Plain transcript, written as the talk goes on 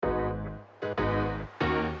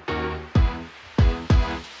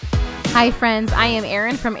Hi friends, I am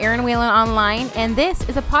Erin from Erin Whalen Online, and this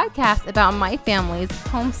is a podcast about my family's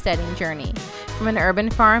homesteading journey. From an urban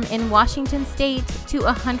farm in Washington State to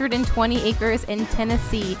 120 acres in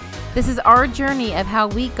Tennessee, this is our journey of how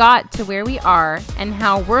we got to where we are and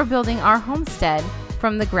how we're building our homestead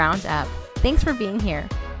from the ground up. Thanks for being here.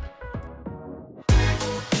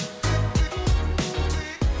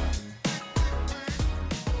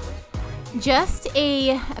 Just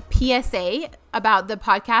a PSA about the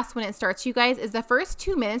podcast when it starts, you guys, is the first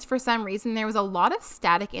 2 minutes, for some reason, there was a lot of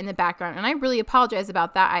static in the background, and I really apologize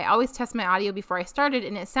about that. I always test my audio before I started,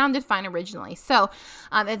 and it sounded fine originally. So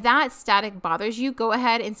if that static bothers you, go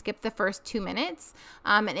ahead and skip the first 2 minutes,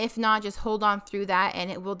 and if not, just hold on through that, and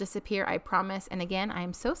it will disappear, I promise. And again, I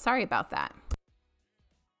am so sorry about that.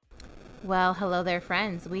 Well, hello there,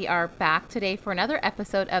 friends. We are back today for another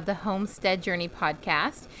episode of the Homestead Journey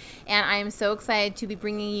podcast, and I am so excited to be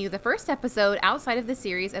bringing you the first episode outside of the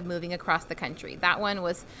series of moving across the country. That one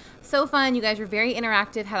was so fun. You guys were very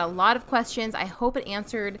interactive, had a lot of questions. I hope it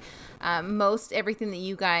answered most everything that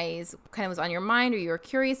you guys kind of was on your mind or you were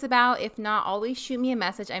curious about. If not, always shoot me a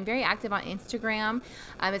message. I'm very active on Instagram.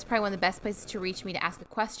 It's probably one of the best places to reach me to ask a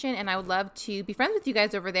question, and I would love to be friends with you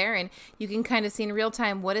guys over there, and you can kind of see in real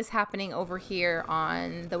time what is happening over here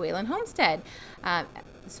on the Whalen Homestead.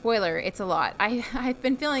 Spoiler, it's a lot. I've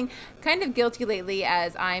been feeling kind of guilty lately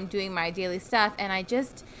as I'm doing my daily stuff, and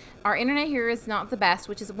our internet here is not the best,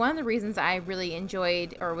 which is one of the reasons I really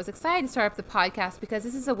enjoyed or was excited to start up the podcast, because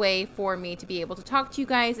this is a way for me to be able to talk to you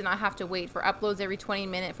guys and not have to wait for uploads every 20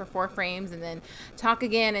 minutes for 4 frames and then talk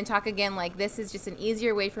again and talk again. Like, this is just an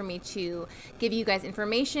easier way for me to give you guys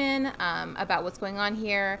information about what's going on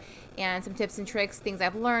here and some tips and tricks, things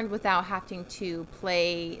I've learned without having to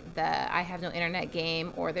play the I have no internet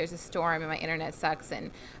game, or there's a storm and my internet sucks,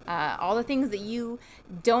 and all the things that you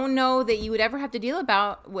don't know that you would ever have to deal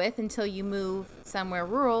with until you move somewhere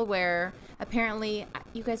rural where apparently,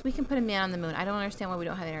 you guys, we can put a man on the moon. I don't understand why we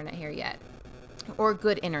don't have internet here yet, or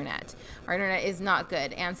good internet. Our internet is not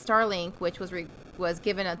good, and Starlink, which was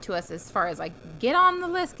given to us as far as like get on the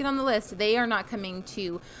list, they are not coming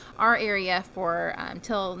to our area for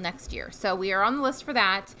till next year. So we are on the list for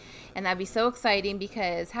that, and that'd be so exciting,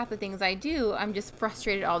 because half the things I do, I'm just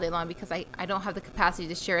frustrated all day long because I don't have the capacity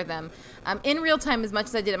to share them in real time as much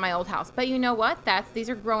as I did at my old house. But you know what, these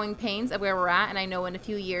are growing pains of where we're at, and I know in a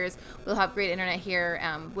few years we'll have great internet here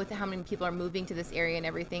with how many people are moving to this area and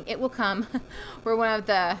everything. It will come. We're one of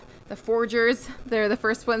the foragers. They're the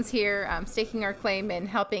first ones here, staking our claim and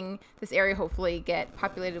helping this area hopefully get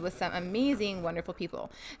populated with some amazing, wonderful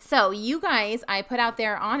people. So you guys, I put out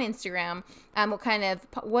there on Instagram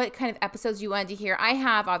what kind of episodes you wanted to hear. I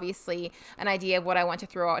have obviously an idea of what I want to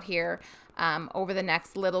throw out here over the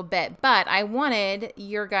next little bit, but I wanted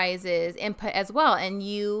your guys' input as well, and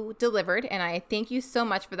you delivered, and I thank you so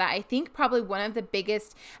much for that. I think probably one of the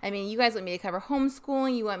biggest, you guys want me to cover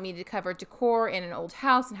homeschooling, you want me to cover decor in an old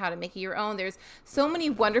house and how to make it your own. There's so many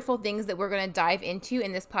wonderful things that we're going to dive into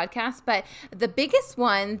in this podcast, but the biggest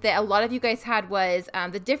one that a lot of you guys had was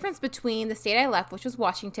the difference between the state I left, which was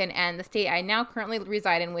Washington, and the state I now currently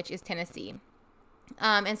reside in, which is Tennessee.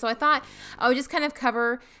 And so I thought I would just kind of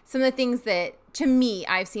cover some of the things that, to me,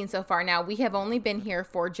 I've seen so far. Now, we have only been here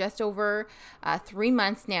for just over 3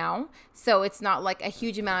 months now, so it's not like a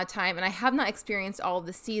huge amount of time, and I have not experienced all of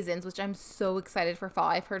the seasons, which I'm so excited for fall.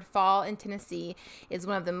 I've heard fall in Tennessee is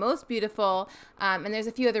one of the most beautiful, and there's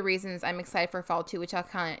a few other reasons I'm excited for fall too, which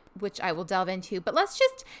I will delve into. But let's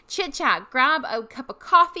just chit chat. Grab a cup of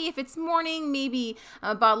coffee if it's morning, maybe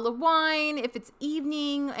a bottle of wine if it's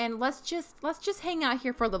evening, and let's just hang out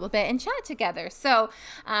here for a little bit and chat together. So,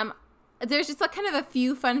 there's just kind of a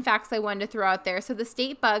few fun facts I wanted to throw out there. So the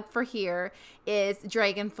state bug for here is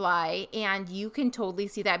dragonfly, and you can totally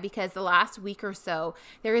see that because the last week or so,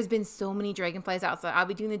 there has been so many dragonflies outside. I'll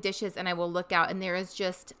be doing the dishes and I will look out and there is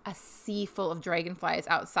just a sea full of dragonflies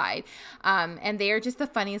outside. And they are just the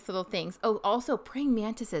funniest little things. Oh, also praying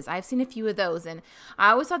mantises. I've seen a few of those, and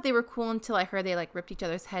I always thought they were cool until I heard they like ripped each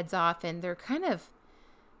other's heads off, and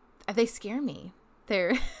they scare me.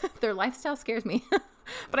 Their lifestyle scares me.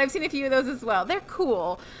 But I've seen a few of those as well. They're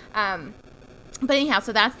cool. But anyhow,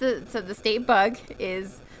 so the state bug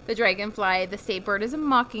is the dragonfly. The state bird is a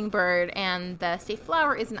mockingbird, and the state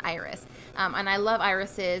flower is an iris. And I love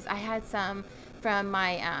irises. I had some from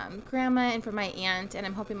my grandma and from my aunt, and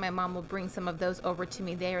I'm hoping my mom will bring some of those over to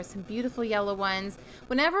me. There are some beautiful yellow ones.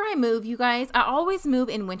 Whenever I move, you guys, I always move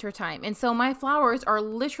in wintertime, and so my flowers are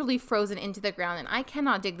literally frozen into the ground, and I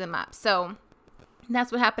cannot dig them up. So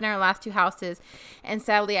that's what happened in our last 2 houses, and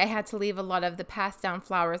sadly I had to leave a lot of the passed down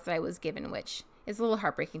flowers that I was given, which is a little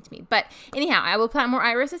heartbreaking to me. But anyhow, I will plant more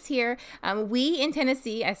irises here. We in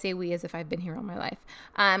Tennessee, I say we as if I've been here all my life.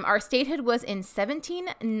 Our statehood was in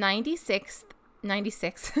 1796,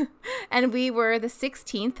 and we were the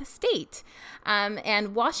 16th state.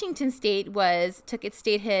 And Washington State took its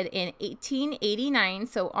statehood in 1889,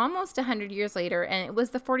 so almost 100 years later, and it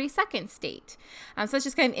was the 42nd state. So it's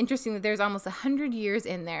just kind of interesting that there's almost 100 years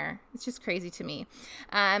in there. It's just crazy to me.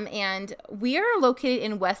 And we are located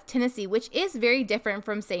in West Tennessee, which is very different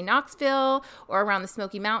from, say, Knoxville or around the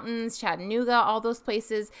Smoky Mountains, Chattanooga, all those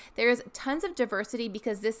places. There's tons of diversity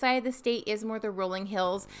because this side of the state is more the rolling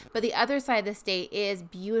hills, but the other side of the state is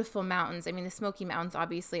beautiful mountains. I mean, the Smoky Mountains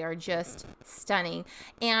obviously are just stunning.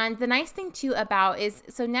 And the nice thing too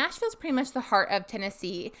so Nashville's pretty much the heart of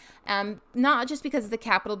Tennessee, not just because it's the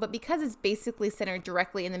capital, but because it's basically centered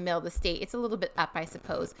directly in the middle of the state. It's a little bit up, I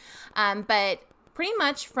suppose. But pretty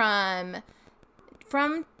much from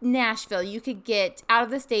Nashville, you could get out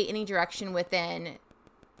of the state any direction within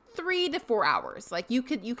 3 to 4 hours. Like you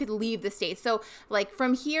could leave the state. So like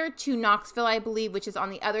from here to Knoxville, I believe, which is on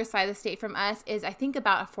the other side of the state from us, is I think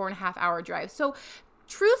about a 4.5 hour drive. So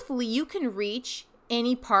truthfully, you can reach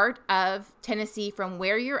any part of Tennessee from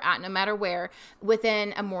where you're at, no matter where,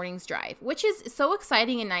 within a morning's drive, which is so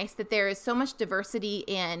exciting and nice that there is so much diversity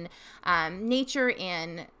in nature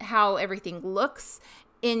and how everything looks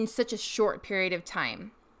in such a short period of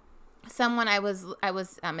time. I was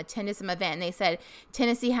attending some event, and they said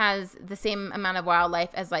Tennessee has the same amount of wildlife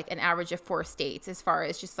as like an average of 4 states as far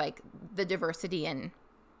as just like the diversity and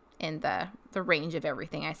the range of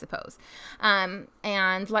everything, I suppose.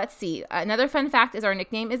 And let's see. Another fun fact is our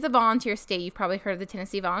nickname is the Volunteer State. You've probably heard of the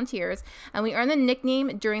Tennessee Volunteers. And we earned the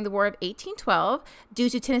nickname during the War of 1812 due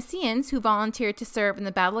to Tennesseans who volunteered to serve in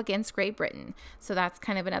the battle against Great Britain. So that's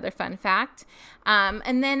kind of another fun fact.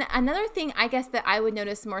 And then another thing, I guess, that I would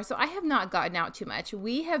notice more. So I have not gotten out too much.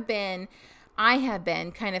 I have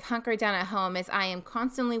been kind of hunkered down at home as I am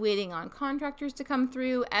constantly waiting on contractors to come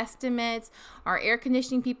through, estimates, our air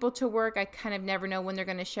conditioning people to work. I kind of never know when they're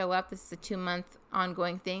going to show up. This is a 2-month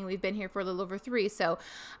ongoing thing. We've been here for a little over 3. So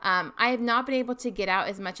I have not been able to get out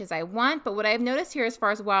as much as I want. But what I've noticed here as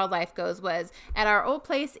far as wildlife goes was at our old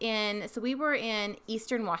place so we were in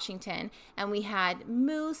Eastern Washington, and we had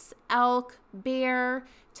moose, elk, bear,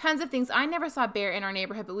 tons of things. I never saw bear in our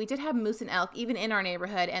neighborhood, but we did have moose and elk even in our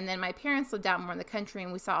neighborhood. And then my parents lived out more in the country,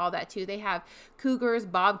 and we saw all that too. They have cougars,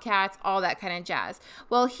 bobcats, all that kind of jazz.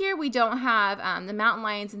 Well, here we don't have the mountain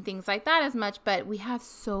lions and things like that as much, but we have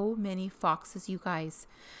so many foxes, you guys.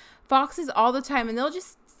 Foxes all the time, and they'll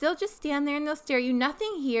just stand there and they'll stare at you.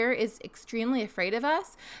 Nothing here is extremely afraid of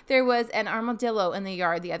us. There was an armadillo in the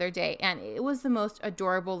yard the other day, and it was the most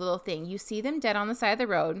adorable little thing. You see them dead on the side of the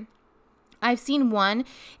road. I've seen one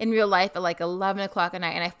in real life at like 11 o'clock at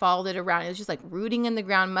night, and I followed it around. It was just like rooting in the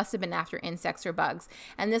ground, must have been after insects or bugs.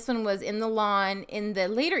 And this one was in the lawn in the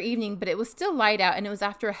later evening, but it was still light out, and it was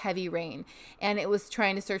after a heavy rain, and it was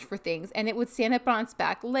trying to search for things, and it would stand up on its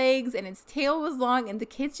back legs, and its tail was long, and the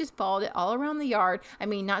kids just followed it all around the yard. I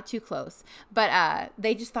mean, not too close, but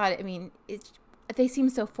they just thought, they seem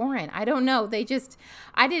so foreign. I don't know.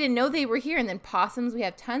 I didn't know they were here. And then possums, we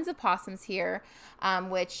have tons of possums here,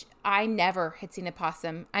 which I never had seen a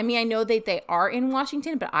possum. I mean, I know that they are in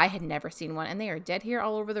Washington, but I had never seen one, and they are dead here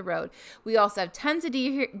all over the road. We also have tons of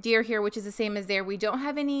deer here, which is the same as there. We don't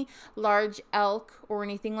have any large elk or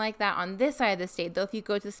anything like that on this side of the state, though if you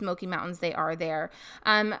go to the Smoky Mountains, they are there.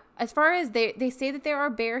 As far as they say that there are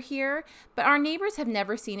bear here, but our neighbors have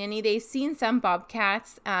never seen any. They've seen some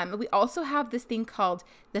bobcats. We also have this thing called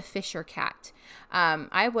the Fisher cat.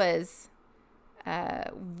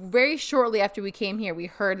 Very shortly after we came here, we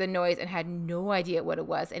heard the noise and had no idea what it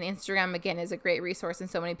was. And Instagram, again, is a great resource. And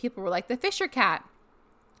so many people were like, the Fisher cat.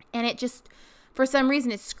 And it just, for some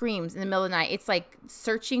reason, it screams in the middle of the night. It's like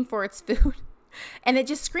searching for its food. And it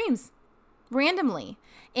just screams randomly.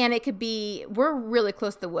 And it could be, we're really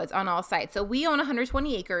close to the woods on all sides. So we own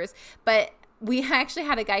 120 acres, but we actually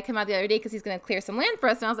had a guy come out the other day because he's going to clear some land for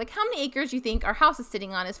us. And I was like, how many acres do you think our house is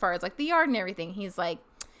sitting on as far as like the yard and everything? He's like,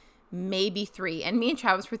 maybe 3. And me and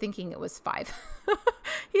Travis were thinking it was 5.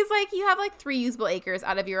 He's like, you have like 3 usable acres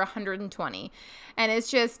out of your 120. And it's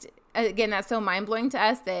just, again, that's so mind-blowing to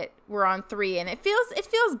us that we're on 3, and it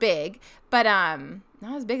feels big, but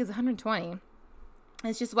not as big as 120.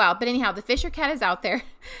 It's just wild. But anyhow, the Fisher cat is out there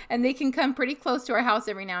and they can come pretty close to our house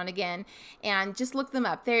every now and again, and just look them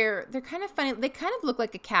up. They're kind of funny. They kind of look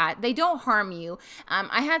like a cat. They don't harm you.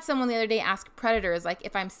 I had someone the other day ask predators, like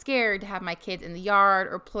if I'm scared to have my kids in the yard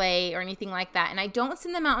or play or anything like that. And I don't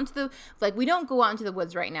send them out into the, like, we don't go out into the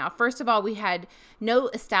woods right now. First of all, we had no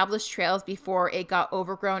established trails before it got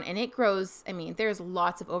overgrown, and it grows. I mean, there's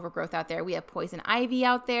lots of overgrowth out there. We have poison ivy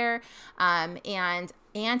out there, and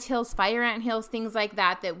ant hills, fire ant hills, things like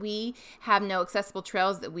that we have no accessible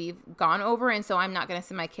trails that we've gone over. And so I'm not going to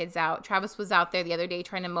send my kids out. Travis was out there the other day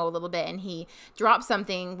trying to mow a little bit, and he dropped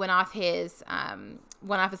something, went off his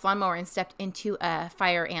lawnmower and stepped into a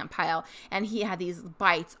fire ant pile, and he had these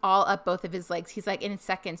bites all up both of his legs. He's like, in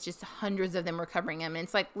seconds, just hundreds of them were covering him, and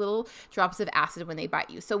it's like little drops of acid when they bite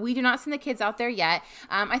you. So we do not send the kids out there yet.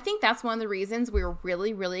 I think that's one of the reasons we're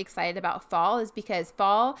really, really excited about fall, is because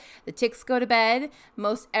fall, the ticks go to bed,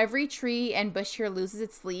 most every tree and bush here loses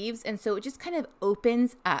its leaves, and so it just kind of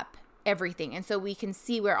opens up everything. And so we can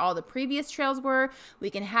see where all the previous trails were. We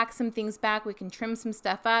can hack some things back. We can trim some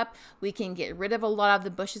stuff up. We can get rid of a lot of the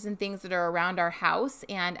bushes and things that are around our house,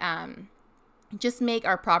 and just make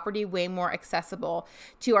our property way more accessible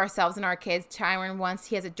to ourselves and our kids. Tyron wants,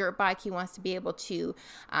 he has a dirt bike. He wants to be able to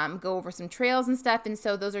go over some trails and stuff. And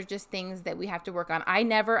so those are just things that we have to work on. I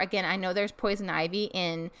know there's poison ivy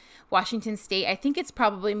in Washington State. I think it's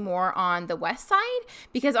probably more on the west side,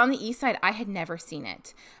 because on the east side, I had never seen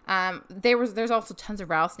it. There's also tons of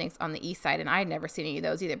rattlesnakes on the east side, and I had never seen any of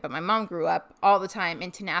those either. But my mom grew up all the time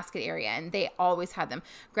in Tonasket area, and they always had them.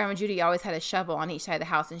 Grandma Judy always had a shovel on each side of the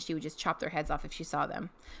house, and she would just chop their heads off if she saw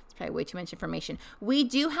them. It's probably way too much information. We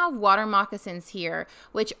do have water moccasins here,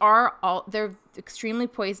 which they're extremely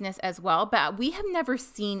poisonous as well, but we have never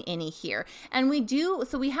seen any here. And we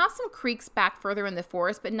have some creeks back further in the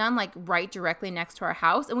forest, but none like right directly next to our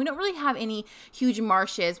house. And we don't really have any huge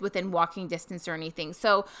marshes within walking distance or anything.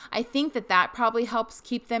 So I think that probably helps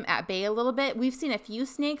keep them at bay a little bit. We've seen a few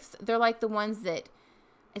snakes. They're like the ones that,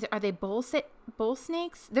 are they bull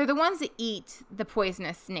snakes? They're the ones that eat the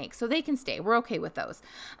poisonous snakes, so they can stay. We're okay with those.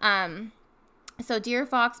 So deer,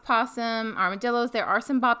 fox, possum, armadillos. There are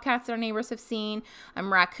some bobcats that our neighbors have seen.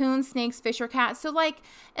 Raccoons, snakes, fisher cats. So like,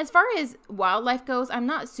 as far as wildlife goes, I'm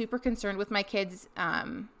not super concerned with my kids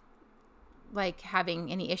like having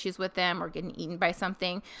any issues with them or getting eaten by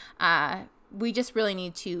something. We just really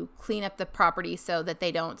need to clean up the property so that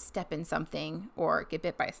they don't step in something or get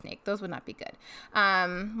bit by a snake. Those would not be good.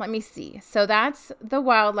 Let me see. So that's the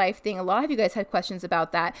wildlife thing. A lot of you guys had questions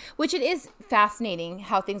about that, which it is fascinating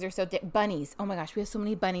how things are so bunnies. Oh my gosh, we have so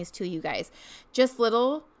many bunnies too, you guys. Just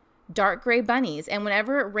little dark gray bunnies. And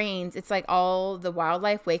whenever it rains, it's like all the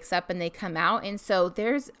wildlife wakes up and they come out. And so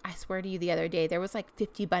I swear to you, the other day, there was like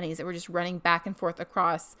 50 bunnies that were just running back and forth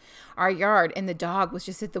across our yard. And the dog was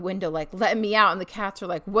just at the window, like, letting me out. And the cats are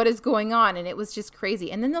like, what is going on? And it was just crazy.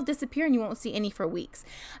 And then they'll disappear and you won't see any for weeks.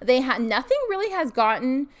 Nothing really has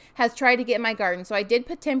tried to get in my garden. So I did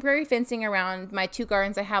put temporary fencing around my two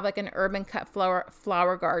gardens. I have like an urban cut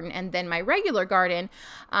flower garden and then my regular garden.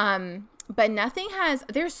 But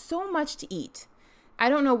there's so much to eat. I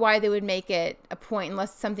don't know why they would make it a point,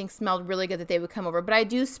 unless something smelled really good, that they would come over. But I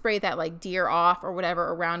do spray that like deer off or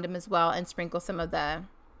whatever around them as well, and sprinkle some of the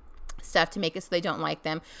stuff to make it so they don't like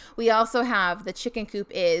them. We also have the chicken coop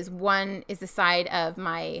is the side of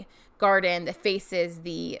my garden that faces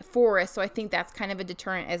the forest. So I think that's kind of a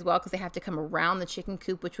deterrent as well, because they have to come around the chicken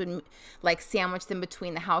coop, which would like sandwich them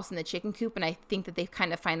between the house and the chicken coop. And I think that they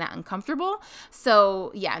kind of find that uncomfortable.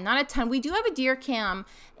 So yeah, not a ton. We do have a deer cam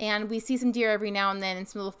and we see some deer every now and then and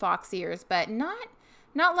some little fox ears, but not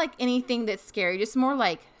like anything that's scary, just more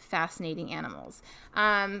like fascinating animals.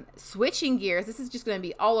 Switching gears, this is just going to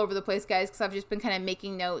be all over the place, guys, because I've just been kind of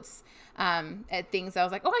making notes at things. I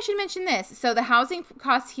was like, I should mention this. So the housing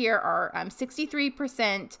costs here are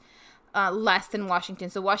 63% less than Washington.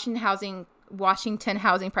 So Washington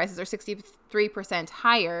housing prices are 63%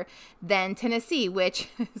 higher than Tennessee, which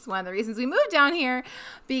is one of the reasons we moved down here,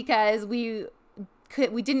 because we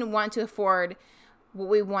didn't want to afford what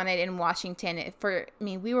we wanted in Washington.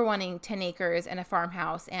 We were wanting 10 acres and a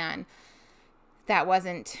farmhouse, and that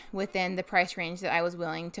wasn't within the price range that I was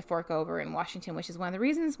willing to fork over in Washington, which is one of the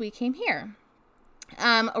reasons we came here.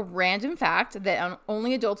 A random fact that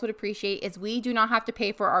only adults would appreciate is we do not have to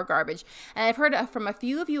pay for our garbage. And I've heard from a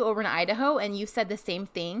few of you over in Idaho, and you've said the same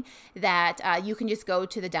thing, that you can just go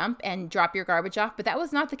to the dump and drop your garbage off. But that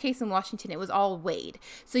was not the case in Washington. It was all weighed.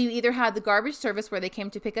 So you either had the garbage service where they came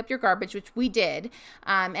to pick up your garbage, which we did.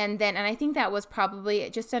 And I think that was probably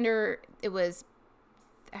just under, it was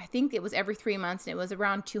I think it was every 3 months, and it was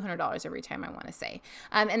around $200 every time, I want to say.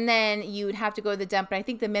 And then you would have to go to the dump, but I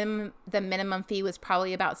think the minimum fee was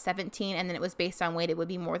probably about $17, and then it was based on weight. It would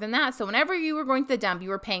be more than that. So whenever you were going to the dump, you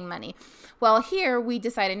were paying money. Well, here we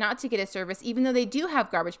decided not to get a service, even though they do have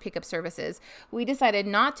garbage pickup services. We decided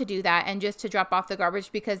not to do that and just to drop off the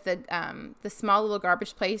garbage, because the small little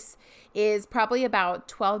garbage place is probably about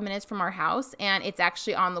 12 minutes from our house, and it's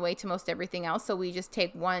actually on the way to most everything else. So we just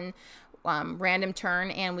take one random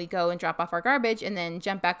turn and we go and drop off our garbage and then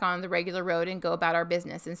jump back on the regular road and go about our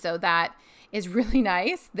business. And so that is really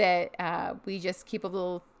nice that we just keep a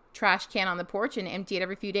little trash can on the porch and empty it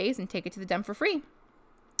every few days and take it to the dump for free.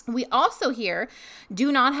 We also here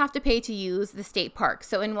do not have to pay to use the state park.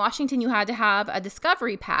 So in Washington, you had to have a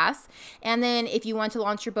discovery pass. And then if you want to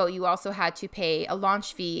launch your boat, you also had to pay a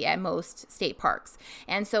launch fee at most state parks.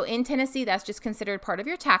 And so in Tennessee, that's just considered part of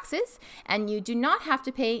your taxes. And you do not have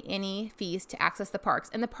to pay any fees to access the parks.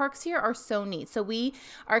 And the parks here are so neat. So we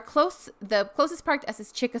are the closest park to us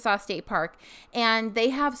is Chickasaw State Park. And they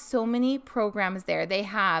have so many programs there. They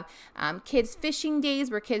have kids fishing days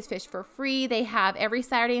where kids fish for free. They have every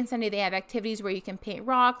Saturday and Sunday, they have activities where you can paint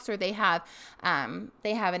rocks, or they have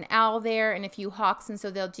an owl there and a few hawks, and so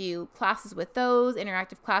they'll do classes with those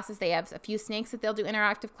interactive classes. They have a few snakes that they'll do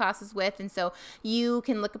interactive classes with, and so you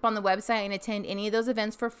can look up on the website and attend any of those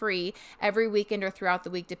events for free every weekend or throughout the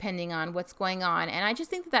week, depending on what's going on. And I just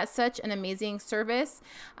think that that's such an amazing service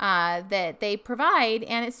that they provide,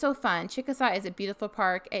 and it's so fun. Chickasaw is a beautiful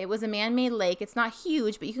park. It was a man-made lake. It's not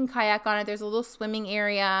huge, but you can kayak on it. There's a little swimming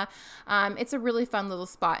area. It's a really fun little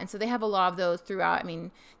spot. And so they have a lot of those throughout. I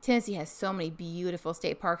mean, Tennessee has so many beautiful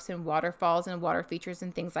state parks and waterfalls and water features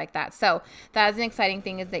and things like that. So that is an exciting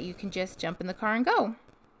thing, is that you can just jump in the car and go.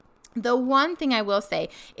 The one thing I will say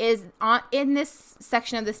is in this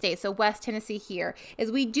section of the state, so West Tennessee here,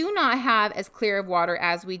 is we do not have as clear of water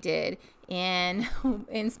as we did in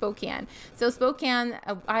Spokane. So Spokane,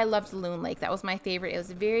 I loved Loon Lake. That was my favorite. It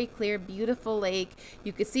was a very clear, beautiful lake.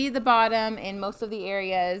 You could see the bottom in most of the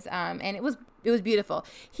areas, and it was beautiful.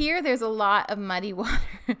 Here, there's a lot of muddy water,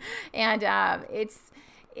 and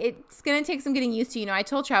it's going to take some getting used to. You know, I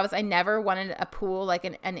told Travis I never wanted a pool, like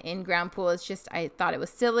an in-ground pool. It's just, I thought it was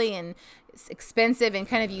silly and expensive and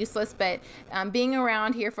kind of useless. But being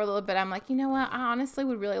around here for a little bit, I'm like, you know what? I honestly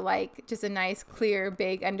would really like just a nice, clear,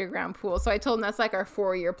 big underground pool. So I told him that's like our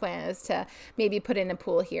 4-year plan, is to maybe put in a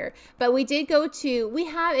pool here. But we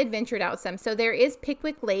have adventured out some. So there is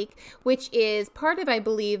Pickwick Lake, which is part of, I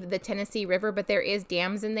believe, the Tennessee River, but there is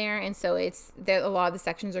dams in there. And so a lot of the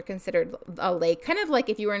sections are considered a lake, kind of like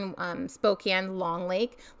if you were in Spokane, Long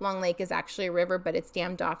Lake. Long Lake is actually a river, but it's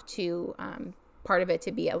dammed off to part of it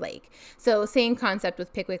to be a lake. So same concept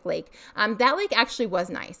with Pickwick Lake. That lake actually was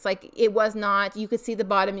nice. Like, it was not, you could see the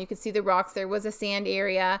bottom, you could see the rocks. There was a sand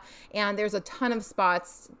area, and there's a ton of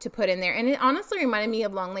spots to put in there. And it honestly reminded me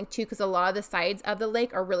of Long Lake too, because a lot of the sides of the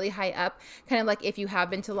lake are really high up. Kind of like if you have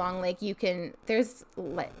been to Long Lake, there's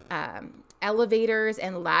elevators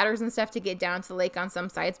and ladders and stuff to get down to the lake on some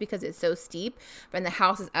sides because it's so steep, and the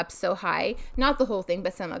house is up so high. Not the whole thing,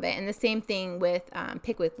 but some of it. And the same thing with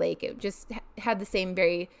Pickwick Lake. It just had the same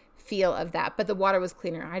very feel of that, but the water was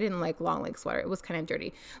cleaner. I didn't like Long Lake's water. It was kind of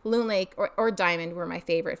dirty. Loon Lake or Diamond were my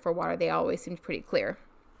favorite for water. They always seemed pretty clear.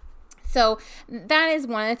 So that is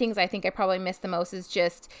one of the things I think I probably missed the most, is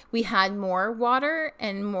just we had more water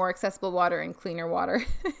and more accessible water and cleaner water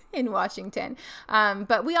in Washington.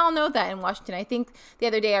 But we all know that in Washington. I think the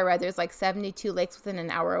other day I read there's like 72 lakes within an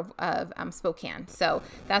hour of Spokane. So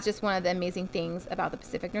that's just one of the amazing things about the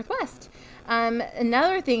Pacific Northwest.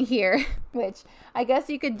 Another thing here, which I guess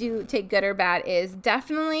you could take good or bad, is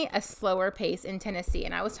definitely a slower pace in Tennessee.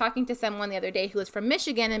 And I was talking to someone the other day who was from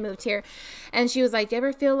Michigan and moved here, and she was like, do you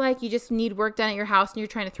ever feel like you just need work done at your house and you're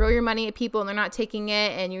trying to throw your money at people and they're not taking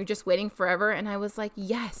it and you're just waiting forever? And I was like,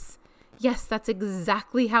 yes, that's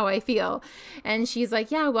exactly how I feel. And she's like,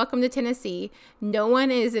 yeah, welcome to Tennessee. No one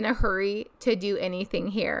is in a hurry to do anything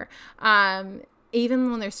here.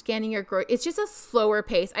 Even when they're scanning your groceries, it's just a slower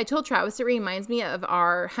pace. I told Travis it reminds me of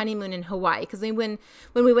our honeymoon in Hawaii, because when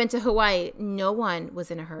we went to Hawaii, no one was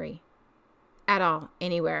in a hurry at all,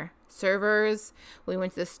 anywhere. Servers, we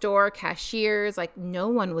went to the store, cashiers, like no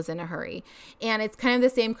one was in a hurry. And it's kind of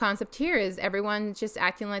the same concept here, is everyone just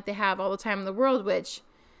acting like they have all the time in the world, which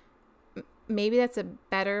maybe that's a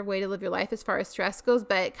better way to live your life as far as stress goes.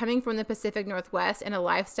 But coming from the Pacific Northwest and a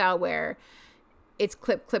lifestyle where it's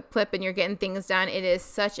clip, clip, clip, and you're getting things done, it is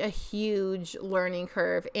such a huge learning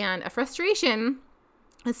curve and a frustration,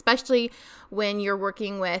 especially when you're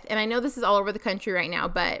working with, and I know this is all over the country right now,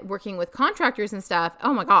 but working with contractors and stuff,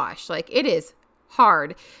 oh my gosh, like it is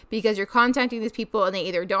hard because you're contacting these people and they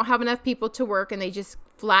either don't have enough people to work and they just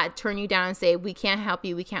flat turn you down and say, we can't help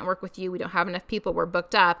you, we can't work with you, we don't have enough people, we're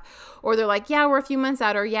booked up. Or they're like, yeah, we're a few months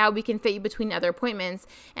out, or yeah, we can fit you between other appointments.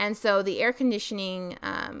 And so the air conditioning,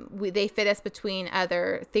 they fit us between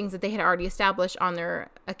other things that they had already established on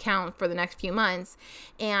their account for the next few months.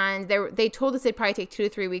 And they told us it'd probably take 2 to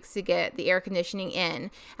 3 weeks to get the air conditioning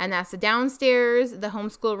in. And that's the downstairs, the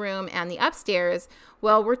homeschool room, and the upstairs.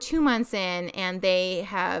 Well, we're 2 months in and they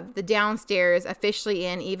have the downstairs officially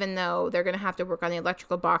in, even though they're going to have to work on the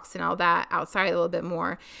electrical box and all that outside a little bit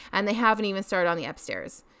more. And they haven't even started on the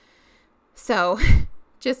upstairs. So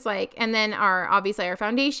just like, and then obviously our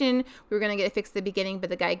foundation, we were going to get it fixed at the beginning, but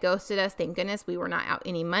the guy ghosted us. Thank goodness we were not out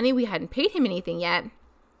any money. We hadn't paid him anything yet.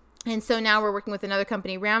 And so now we're working with another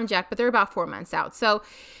company, Ramjack, but they're about 4 months out. So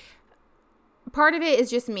part of it is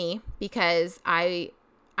just me because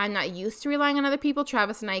I'm not used to relying on other people.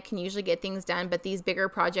 Travis and I can usually get things done, but these bigger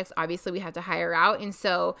projects, obviously we have to hire out. And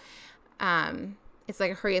so it's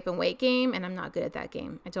like a hurry up and wait game, and I'm not good at that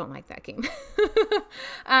game. I don't like that game.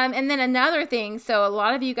 And then another thing, so a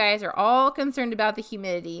lot of you guys are all concerned about the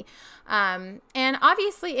humidity. And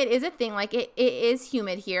obviously it is a thing, like it is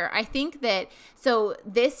humid here. I think that, so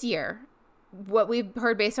this year, what we've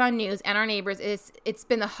heard based on news and our neighbors is it's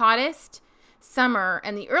been the hottest summer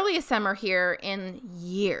and the earliest summer here in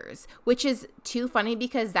years, which is too funny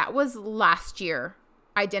because that was last year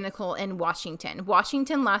identical in Washington.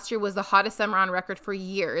 Washington last year was the hottest summer on record for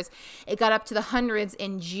years. It got up to the hundreds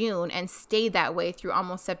in June and stayed that way through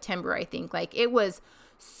almost September, I think. Like it was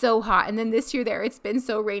so hot. And then this year there, it's been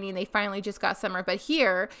so rainy and they finally just got summer. But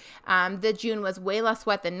here, the June was way less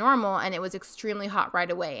wet than normal and it was extremely hot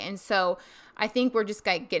right away. And so I think we're just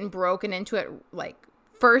like getting broken into it like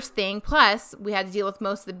first thing. Plus we had to deal with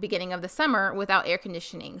most of the beginning of the summer without air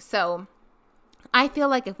conditioning. So I feel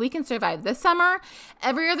like if we can survive this summer,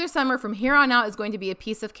 every other summer from here on out is going to be a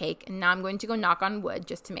piece of cake. And now I'm going to go knock on wood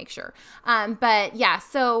just to make sure. But yeah,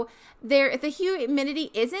 so the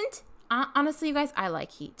humidity isn't, honestly, you guys, I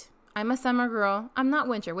like heat. I'm a summer girl. I'm not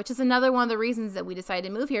winter, which is another one of the reasons that we decided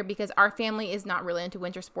to move here because our family is not really into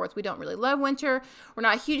winter sports. We don't really love winter. We're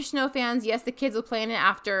not huge snow fans. Yes, the kids will play in it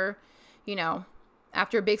after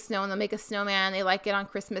a big snow and they'll make a snowman. They like it on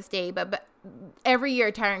Christmas Day, but every year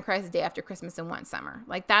Tyrant cries the day after Christmas in one summer.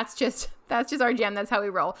 Like that's just our jam. That's how we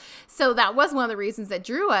roll. So that was one of the reasons that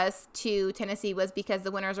drew us to Tennessee was because the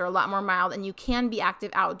winters are a lot more mild and you can be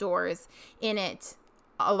active outdoors in it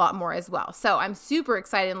a lot more as well. So I'm super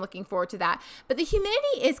excited and looking forward to that. But the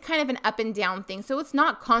humidity is kind of an up and down thing. So it's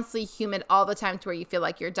not constantly humid all the time to where you feel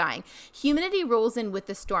like you're dying. Humidity rolls in with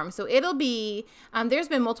the storm. So it'll be, there's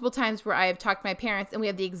been multiple times where I've talked to my parents and we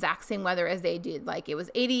have the exact same weather as they did. Like it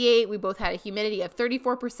was 88. We both had a humidity of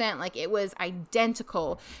 34%. Like it was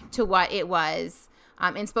identical to what it was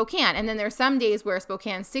in Spokane. And then there's some days where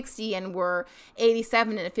Spokane's 60 and we're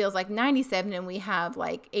 87 and it feels like 97 and we have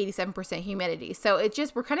like 87% humidity. So it's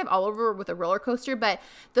just, we're kind of all over with a roller coaster, but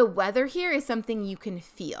the weather here is something you can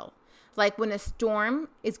feel. Like when a storm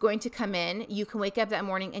is going to come in, you can wake up that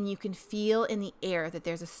morning and you can feel in the air that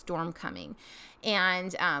there's a storm coming.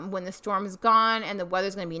 And when the storm is gone and the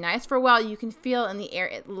weather's going to be nice for a while, you can feel in the air,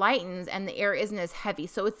 it lightens and the air isn't as heavy.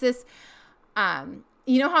 So it's this,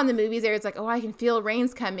 you know how in the movies there it's like, oh, I can feel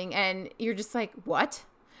rain's coming. And you're just like, what?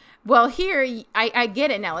 Well, here, I get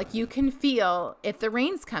it now. Like you can feel if the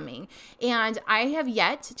rain's coming. And I have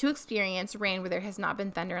yet to experience rain where there has not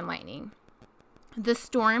been thunder and lightning. The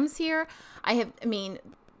storms here,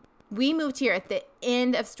 we moved here at the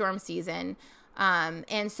end of storm season.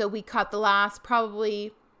 And so we caught the last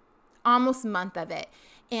probably almost month of it.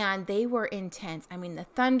 And they were intense. I mean, the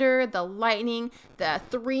thunder, the lightning, the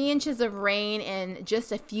 3 inches of rain in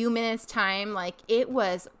just a few minutes time, like it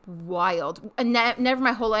was wild. Never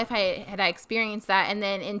my whole life had I experienced that. And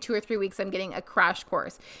then in 2 or 3 weeks, I'm getting a crash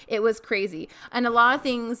course. It was crazy. And a lot of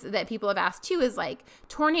things that people have asked too is like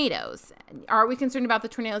tornadoes. Are we concerned about the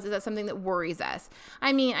tornadoes? Is that something that worries us?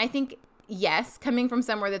 I mean, I think yes, coming from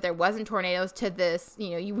somewhere that there wasn't tornadoes to this,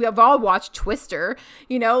 we have all watched Twister,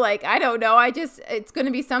 like, I don't know. It's going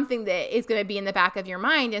to be something that is going to be in the back of your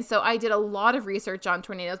mind. And so I did a lot of research on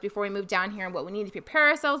tornadoes before we moved down here and what we need to prepare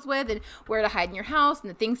ourselves with and where to hide in your house and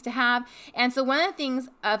the things to have. And so one of the things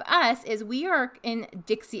of us is we are in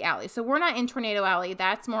Dixie Alley. So we're not in Tornado Alley.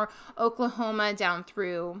 That's more Oklahoma down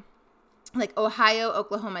through like Ohio,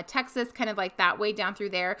 Oklahoma, Texas, kind of like that way down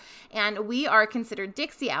through there. And we are considered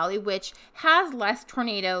Dixie Alley, which has less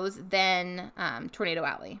tornadoes than Tornado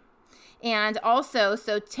Alley. And also,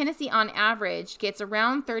 so Tennessee on average gets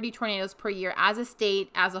around 30 tornadoes per year as a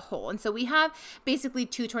state as a whole. And so we have basically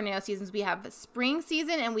 2 tornado seasons. We have spring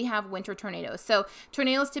season and we have winter tornadoes. So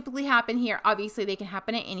tornadoes typically happen here. Obviously, they can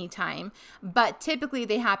happen at any time, but typically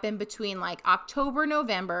they happen between like October,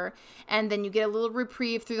 November, and then you get a little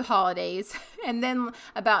reprieve through the holidays. And then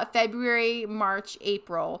about February, March,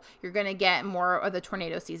 April, you're going to get more of the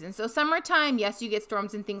tornado season. So summertime, yes, you get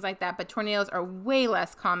storms and things like that, but tornadoes are way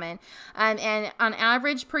less common. And on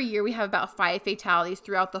average per year, we have about 5 fatalities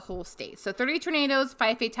throughout the whole state. So 30 tornadoes,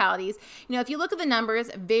 5 fatalities. You know, if you look at the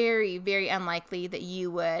numbers, very, very unlikely that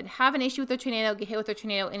you would have an issue with a tornado, get hit with a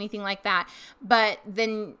tornado, anything like that. But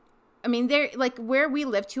then, I mean, they're like where we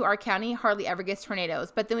live to, our county hardly ever gets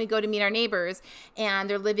tornadoes. But then we go to meet our neighbors and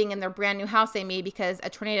they're living in their brand new house they made because a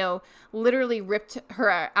tornado literally ripped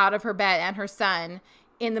her out of her bed and her son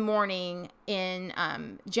in the morning in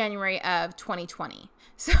January of 2020.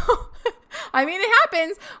 So, I mean, it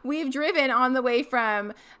happens. We've driven on the way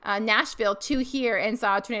from Nashville to here and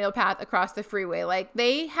saw a tornado path across the freeway. Like,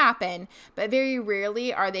 they happen, but very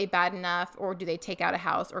rarely are they bad enough or do they take out a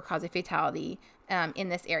house or cause a fatality in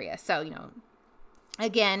this area. So, you know,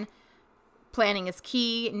 again, planning is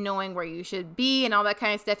key, knowing where you should be and all that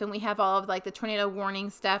kind of stuff. And we have all of like the tornado warning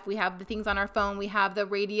stuff. We have the things on our phone. We have the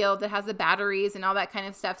radio that has the batteries and all that kind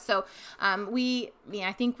of stuff. So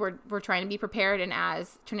I think we're trying to be prepared. And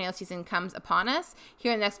as tornado season comes upon us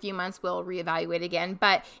here in the next few months, we'll reevaluate again.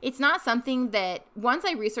 But it's not something that once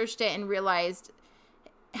I researched it and realized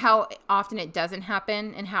how often it doesn't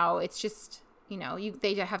happen and how it's just, you know,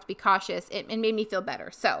 they have to be cautious. It made me feel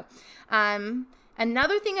better. So,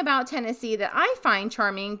 another thing about Tennessee that I find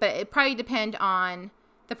charming, but it probably depends on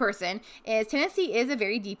the person, is Tennessee is a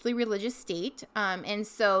very deeply religious state. And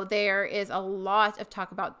so there is a lot of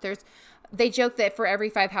talk about, they joke that for every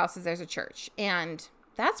 5 houses, there's a church. And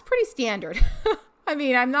that's pretty standard. I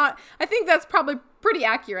mean, I think that's probably pretty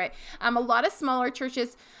accurate. A lot of smaller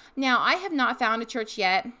churches. Now, I have not found a church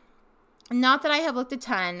yet. Not that I have looked a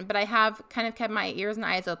ton, but I have kind of kept my ears and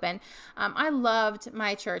eyes open. I loved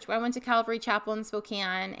my church. I went to Calvary Chapel in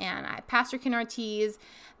Spokane, and Pastor Ken Ortiz,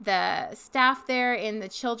 the staff there in the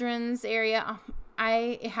children's area,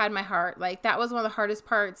 I had my heart. Like, that was one of the hardest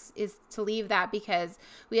parts, is to leave that, because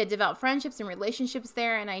we had developed friendships and relationships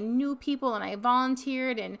there, and I knew people, and I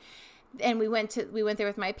volunteered, and we went there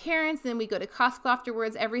with my parents. Then we go to Costco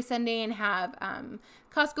afterwards every Sunday and have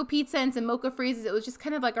Costco pizza and some mocha freezes. It was just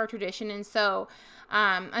kind of like our tradition. And so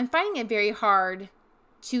I'm finding it very hard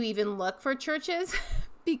to even look for churches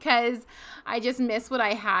because I just miss what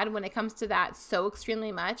I had when it comes to that so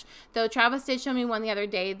extremely much. Though Travis did show me one the other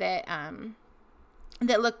day that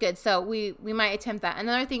looked good. So we might attempt that.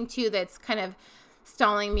 Another thing too that's kind of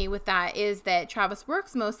stalling me with that is that Travis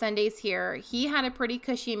works most Sundays here. He had a pretty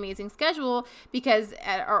cushy, amazing schedule because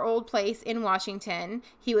at our old place in Washington,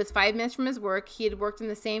 he was 5 minutes from his work. He had worked in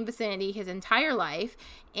the same vicinity his entire life,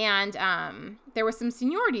 and there was some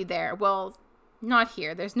seniority there. Well, not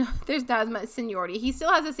here. There's not as much seniority. He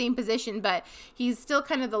still has the same position, but he's still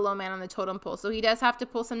kind of the low man on the totem pole. So he does have to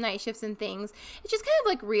pull some night shifts and things. It's just kind of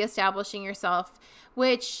like reestablishing yourself,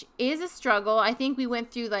 which is a struggle. I think we went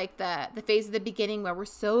through like the phase of the beginning where we're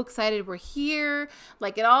so excited we're here.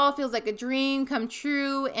 Like, it all feels like a dream come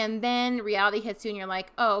true. And then reality hits you and you're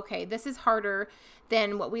like, oh, okay, this is harder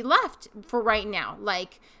than what we left for right now.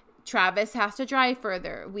 Like, Travis has to drive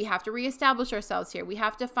further. We have to reestablish ourselves here. We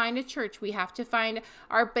have to find a church. We have to find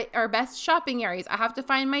our best shopping areas. I have to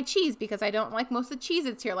find my cheese because I don't like most of the cheese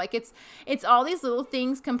that's here. Like, it's all these little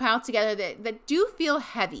things compiled together that do feel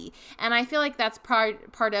heavy. And I feel like that's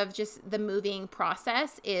part of just the moving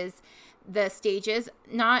process is the stages,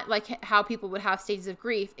 not like how people would have stages of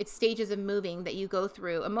grief. It's stages of moving that you go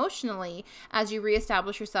through emotionally as you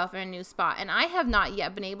reestablish yourself in a new spot. And I have not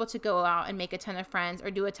yet been able to go out and make a ton of friends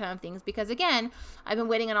or do a ton of things because, again, I've been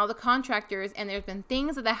waiting on all the contractors, and there's been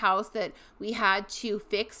things at the house that we had to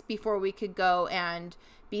fix before we could go and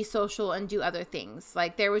be social and do other things.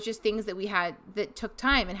 Like, there was just things that we had that took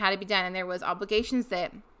time and had to be done, and there was obligations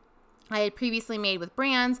that I had previously made with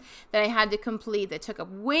brands that I had to complete that took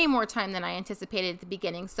up way more time than I anticipated at the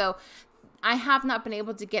beginning. So I have not been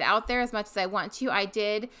able to get out there as much as I want to. I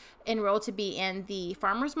did enroll to be in the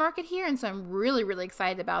farmer's market here, and so I'm really, really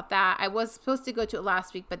excited about that. I was supposed to go to it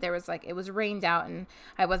last week, but it was rained out, and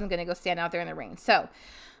I wasn't going to go stand out there in the rain. So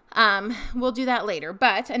we'll do that later.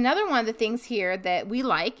 But another one of the things here that we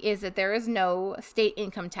like is that there is no state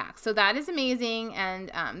income tax. So that is amazing. And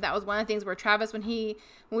that was one of the things where Travis, when we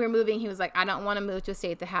were moving, he was like, I don't want to move to a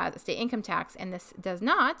state that has a state income tax. And this does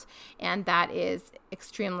not. And that is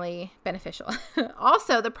extremely beneficial.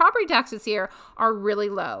 Also, the property taxes here are really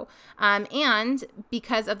low. And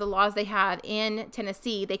because of the laws they have in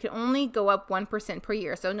Tennessee, they can only go up 1% per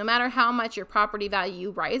year. So no matter how much your property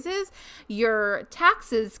value rises, your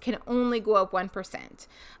taxes can only go up 1%.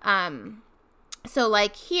 So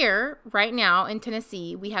like here right now in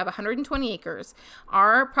Tennessee, we have 120 acres.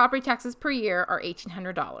 Our property taxes per year are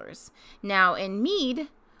 $1,800. Now in Meade,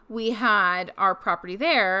 we had our property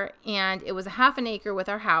there, and it was a half an acre with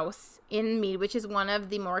our house in Meade, which is one of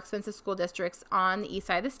the more expensive school districts on the east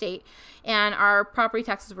side of the state. And our property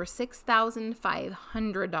taxes were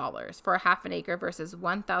 $6,500 for a half an acre versus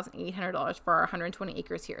 $1,800 for our 120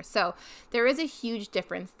 acres here. So there is a huge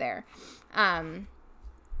difference there.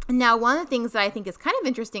 Now, one of the things that I think is kind of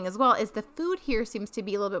interesting as well is the food here seems to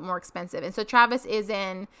be a little bit more expensive. And so Travis is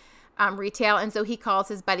in retail, and so he calls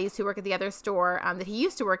his buddies who work at the other store that he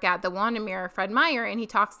used to work at, the Wandermere, Fred Meyer, and he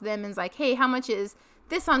talks to them and is like, hey, how much is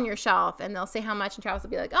this on your shelf? And they'll say how much, and Travis will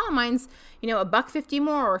be like, oh, mine's, $1.50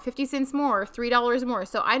 more or 50 cents more or $3 more.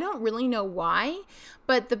 So I don't really know why,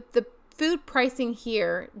 but the food pricing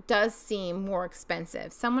here does seem more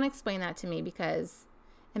expensive. Someone explain that to me, because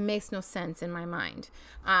it makes no sense in my mind.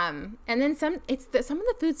 And then some of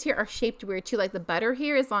the foods here are shaped weird too. Like the butter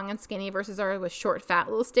here is long and skinny versus ours with short, fat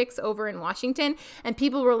little sticks over in Washington. And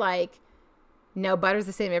people were like, no, butter's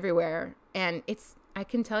the same everywhere. And I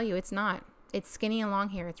can tell you it's not. It's skinny and long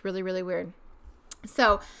here. It's really, really weird.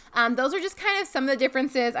 So those are just kind of some of the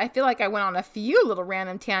differences. I feel like I went on a few little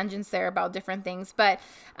random tangents there about different things. But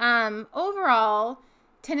overall,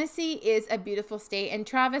 Tennessee is a beautiful state, and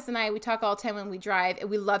Travis and I, we talk all the time when we drive, and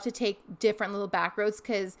we love to take different little back roads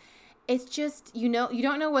because it's just, you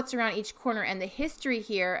don't know what's around each corner. And the history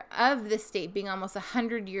here of the state being almost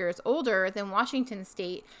 100 years older than Washington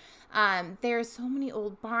state, there's so many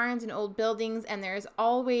old barns and old buildings, and there's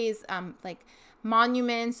always like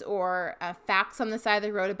monuments or facts on the side of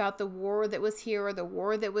the road about the war that was here or the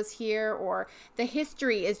war that was here, or the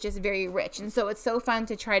history is just very rich. And so it's so fun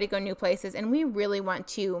to try to go new places, and we really want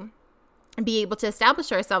to be able to establish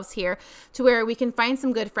ourselves here to where we can find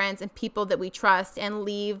some good friends and people that we trust and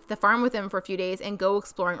leave the farm with them for a few days and go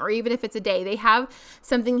exploring, or even if it's a day. They have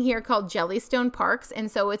something here called Jellystone Parks, and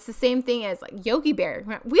so it's the same thing as like Yogi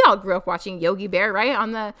Bear. We all grew up watching Yogi Bear, right?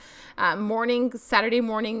 On the Saturday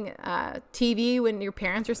morning TV when your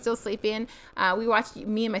parents are still sleeping. We watched,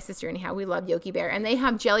 me and my sister anyhow, we love Yogi Bear. And they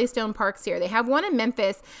have Jellystone Parks here. They have one in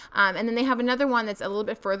Memphis, and then they have another one that's a little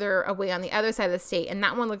bit further away on the other side of the state, and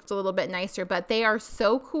that one looked a little bit nicer, but they are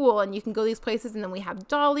so cool, and you can go these places. And then we have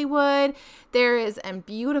Dollywood. There is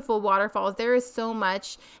beautiful waterfalls. There is so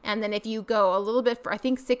much. And then if you go a little bit for, I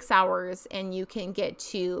think 6 hours, and you can get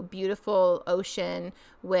to beautiful ocean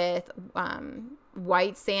with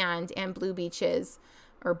white sand and blue beaches,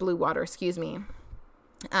 or blue water, excuse me.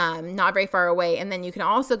 Not very far away. And then you can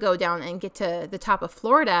also go down and get to the top of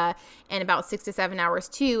Florida in about 6 to 7 hours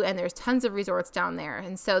too. And there's tons of resorts down there.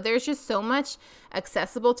 And so there's just so much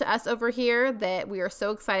accessible to us over here that we are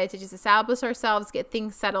so excited to just establish ourselves, get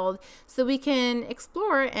things settled so we can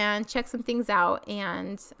explore and check some things out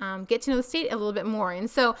and get to know the state a little bit more. And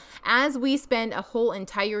so as we spend a whole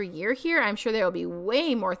entire year here, I'm sure there will be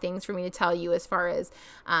way more things for me to tell you as far as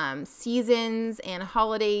seasons and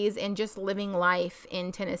holidays and just living life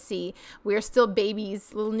in Tennessee. We're still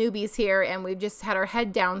babies, little newbies here, and we've just had our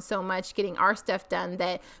head down so much getting our stuff done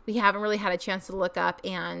that we haven't really had a chance to look up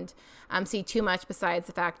and see too much besides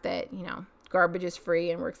the fact that, garbage is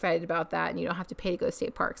free, and we're excited about that, and you don't have to pay to go to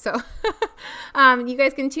state park. So you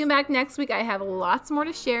guys can tune back next week. I have lots more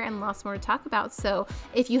to share and lots more to talk about. So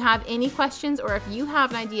if you have any questions, or if you have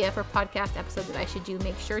an idea for a podcast episode that I should do,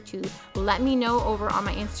 make sure to let me know over on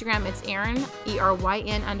my Instagram. It's Erin,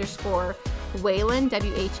 ERYN_Whalen,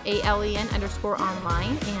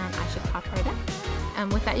 WHALEN_online, and I should pop right up.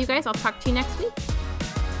 And with that, you guys, I'll talk to you next week.